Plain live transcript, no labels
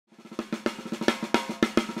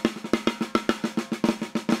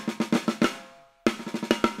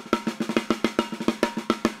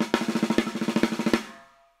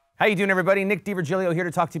How you doing, everybody? Nick DiVirgilio here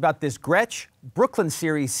to talk to you about this Gretsch Brooklyn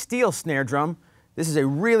Series steel snare drum. This is a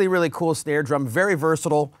really cool snare drum, very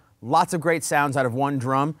versatile, lots of great sounds out of one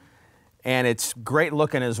drum, and it's great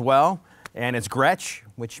looking as well. And it's Gretsch,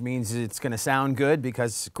 which means it's going to sound good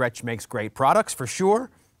because Gretsch makes great products for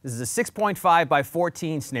sure. This is a 6.5 by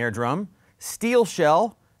 14 snare drum, steel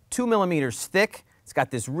shell, 2 millimeters thick. It's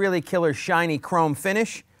got this really killer shiny chrome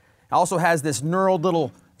finish. It also has this knurled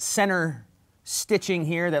little center stitching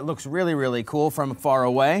here that looks really cool from far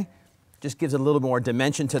away. Just gives it a little more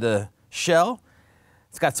dimension to the shell.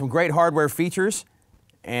 It's got some great hardware features,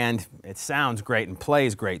 and it sounds great and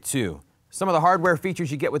plays great too. Some of the hardware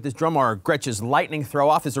features you get with this drum are Gretsch's lightning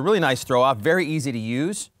throw-off. It's a really nice throw-off, very easy to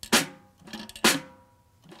use.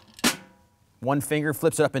 One finger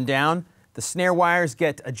flips it up and down. The snare wires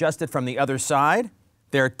get adjusted from the other side.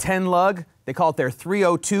 They're 10 lug. They call it their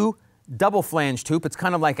 302 double flanged hoop. It's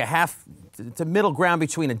kind of like it's a middle ground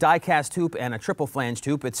between a die-cast hoop and a triple flanged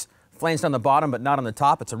hoop. It's flanged on the bottom but not on the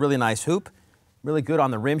top. It's a really nice hoop. Really good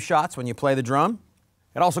on the rim shots when you play the drum.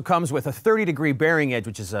 It also comes with a 30-degree bearing edge,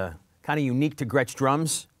 which is kind of unique to Gretsch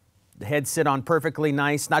drums. The heads sit on perfectly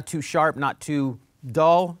nice, not too sharp, not too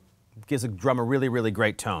dull. It gives a drum a really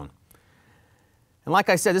great tone. And like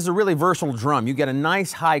I said, this is a really versatile drum. You get a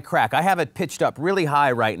nice high crack. I have it pitched up really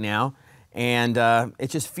high right now, and it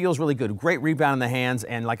just feels really good. Great rebound in the hands,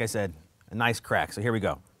 and like I said, a nice crack. So here we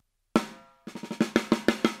go.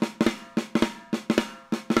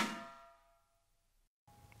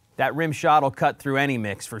 That rim shot will cut through any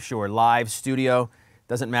mix for sure. Live, studio,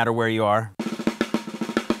 doesn't matter where you are.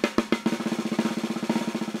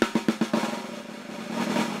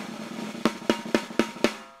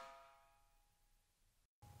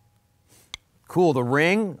 Cool, the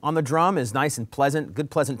ring on the drum is nice and pleasant, good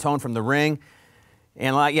pleasant tone from the ring.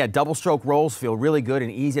 And yeah, double stroke rolls feel really good and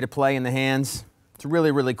easy to play in the hands. It's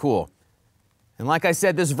really cool. And like I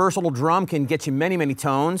said, this versatile drum can get you many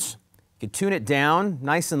tones. You can tune it down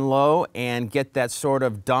nice and low and get that sort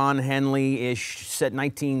of Don Henley-ish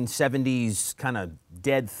 1970s kind of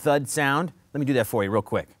dead thud sound. Let me do that for you real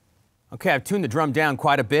quick. Okay, I've tuned the drum down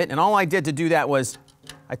quite a bit, and all I did to do that was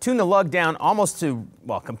I tuned the lug down almost to,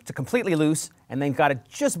 well, to completely loose, and then got it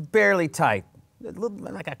just barely tight,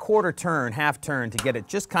 like a quarter turn, half turn, to get it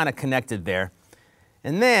just kind of connected there.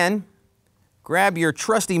 And then grab your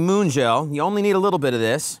trusty moon gel. You only need a little bit of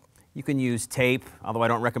this. You can use tape, although I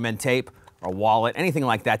don't recommend tape, or wallet, anything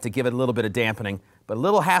like that to give it a little bit of dampening. But a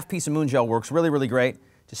little half piece of moon gel works really great.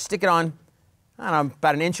 Just stick it on, I don't know,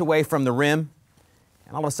 about an inch away from the rim,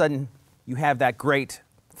 and all of a sudden you have that great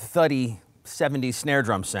thuddy 70s snare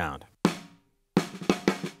drum sound.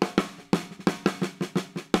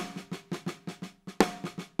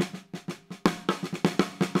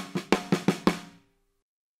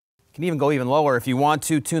 You can even go even lower if you want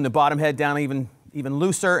to. Tune the bottom head down even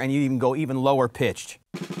looser, and you even go even lower pitched.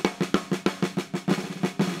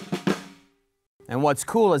 And what's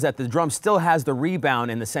cool is that the drum still has the rebound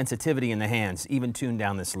and the sensitivity in the hands, even tuned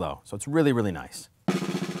down this low. So it's really nice.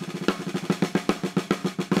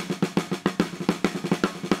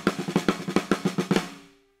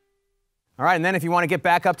 All right, and then if you want to get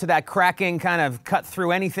back up to that cracking kind of cut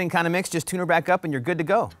through anything kind of mix, just tune her back up and you're good to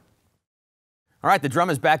go. All right, the drum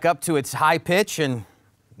is back up to its high pitch, and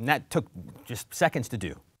that took just seconds to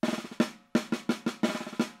do.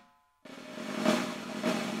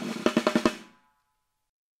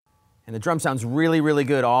 And the drum sounds really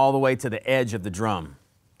good all the way to the edge of the drum.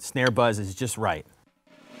 Snare buzz is just right.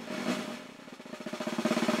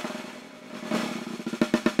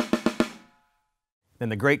 Then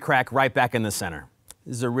the great crack right back in the center.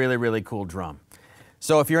 This is a really cool drum.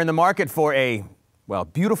 So if you're in the market for a, well,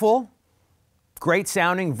 beautiful, great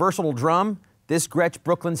sounding, versatile drum, this Gretsch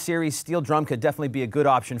Brooklyn Series steel drum could definitely be a good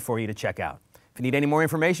option for you to check out. If you need any more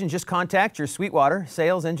information, just contact your Sweetwater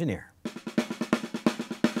sales engineer.